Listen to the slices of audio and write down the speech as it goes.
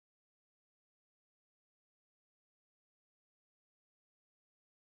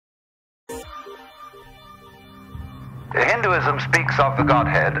Hinduism speaks of the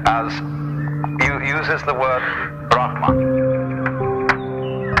Godhead as, uses the word Brahman.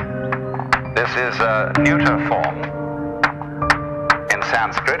 This is a neuter form in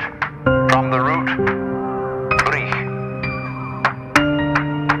Sanskrit from the root bri,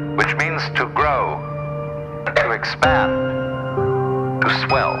 which means to grow, to expand, to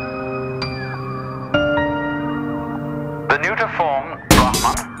swell. The neuter form,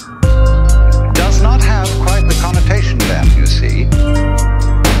 Brahman, does not have quite the connotation then, you see,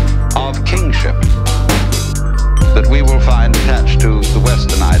 of kingship that we will find attached to the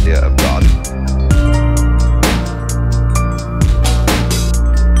Western idea of God,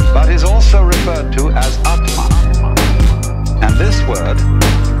 but is also referred to as Atman. And this word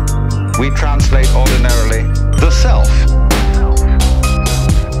we translate ordinarily the self.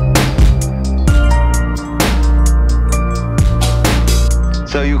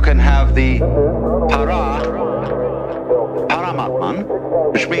 So you can have the Paramatman,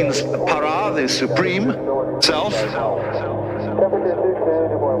 which means para, the supreme self,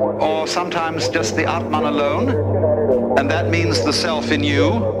 or sometimes just the Atman alone, and that means the self in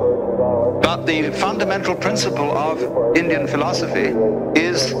you. But the fundamental principle of Indian philosophy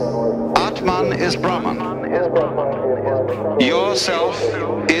is Atman is Brahman. Your self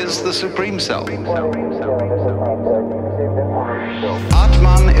is the supreme self.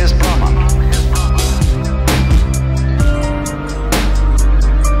 Atman is Brahman.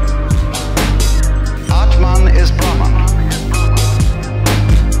 Atman is Brahman.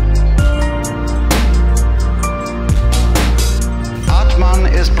 Atman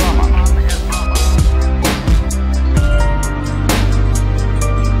is Brahman.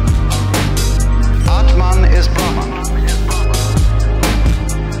 Atman is Brahman.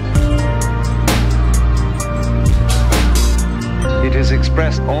 It is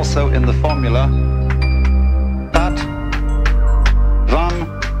expressed also in the formula Tat Vam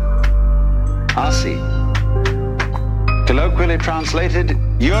Asi. Colloquially translated,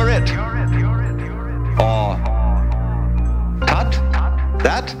 you're it. Or Tat,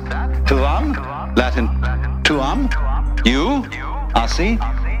 that, Tuam, Latin Tuam, you, Asi,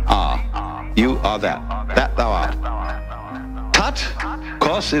 are. You are that thou art. Tat, of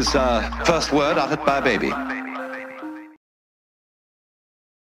course, is first word uttered by a baby.